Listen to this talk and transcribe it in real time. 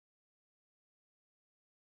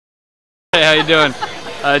Hey, how you doing?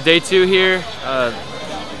 Day 2 here,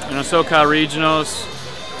 SoCal Regionals.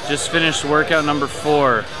 Just finished workout number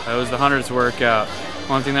 4. It was the 100th workout.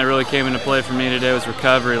 One thing that really came into play for me today was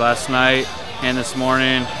recovery last night and this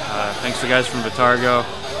morning. Thanks to the guys from Vitargo.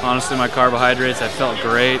 Honestly, my carbohydrates, I felt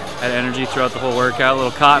great. Had energy throughout the whole workout. A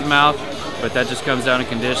little cotton mouth, but that just comes down to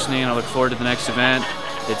conditioning. I look forward to the next event.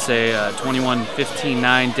 It's a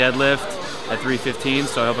 21:15.9 deadlift at 3:15,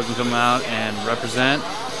 so I hope I can come out and represent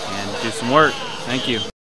and do some work. Thank you.